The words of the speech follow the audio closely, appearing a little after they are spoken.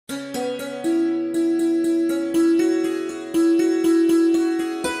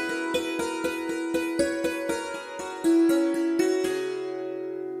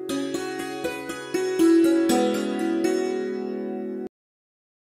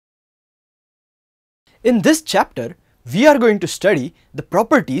In this chapter, we are going to study the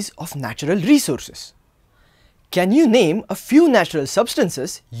properties of natural resources. Can you name a few natural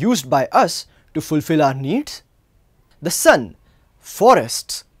substances used by us to fulfill our needs? The sun,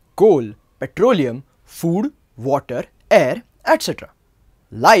 forests, coal, petroleum, food, water, air, etc.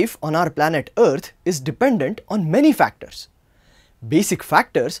 Life on our planet Earth is dependent on many factors. Basic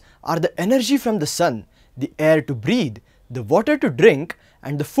factors are the energy from the sun, the air to breathe, the water to drink,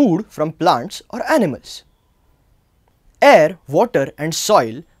 and the food from plants or animals. Air, water and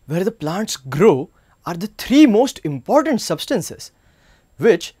soil where the plants grow are the three most important substances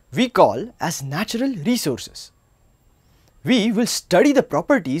which we call as natural resources. We will study the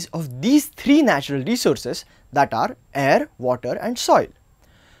properties of these three natural resources, that are air, water and soil.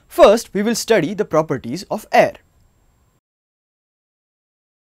 First, we will study the properties of air.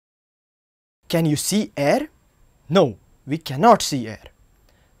 Can you see air? No, we cannot see air.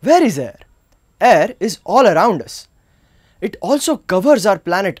 Where is air? Air is all around us. It also covers our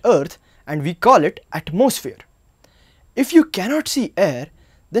planet Earth and we call it atmosphere. If you cannot see air,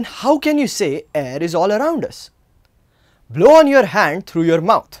 then how can you say air is all around us? Blow on your hand through your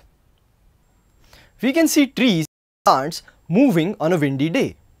mouth. We can see trees and plants moving on a windy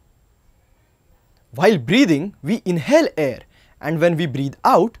day. While breathing, we inhale air, and when we breathe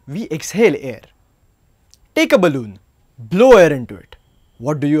out, we exhale air. Take a balloon, blow air into it.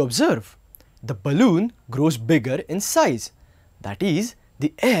 What do you observe? The balloon grows bigger in size. That is,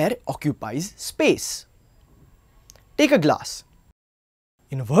 the air occupies space. Take a glass.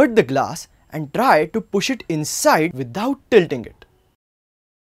 Invert the glass and try to push it inside without tilting it.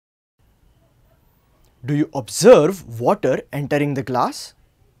 Do you observe water entering the glass?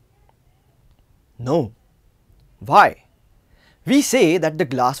 No. Why? We say that the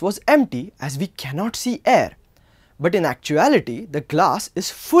glass was empty as we cannot see air, but in actuality the glass is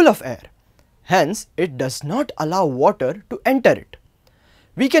full of air. Hence, it does not allow water to enter it.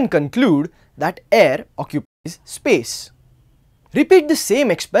 We can conclude that air occupies space. Repeat the same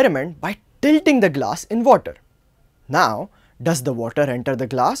experiment by tilting the glass in water. Now, does the water enter the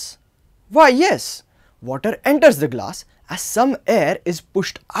glass? Why yes, water enters the glass as some air is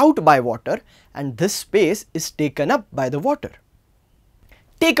pushed out by water and this space is taken up by the water.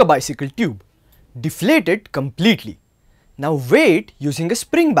 Take a bicycle tube. Deflate it completely. Now weigh it using a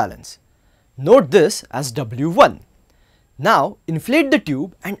spring balance. Note this as W1. Now inflate the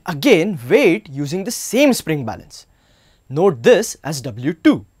tube and again weigh it using the same spring balance. Note this as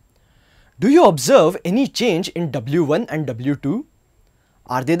W2. Do you observe any change in W1 and W2?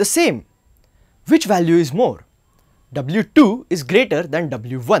 Are they the same? Which value is more? W2 is greater than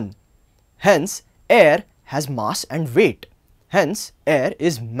W1. Hence, air has mass and weight. Hence, air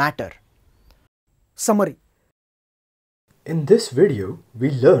is matter. Summary. In this video, we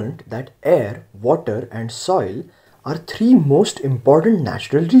learned that air, water and soil are three most important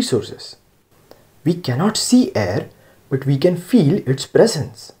natural resources. We cannot see air, but we can feel its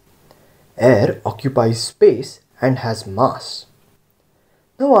presence. Air occupies space and has mass.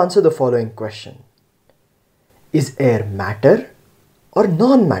 Now answer the following question. Is air matter or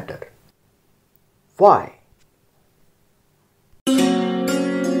non-matter? Why?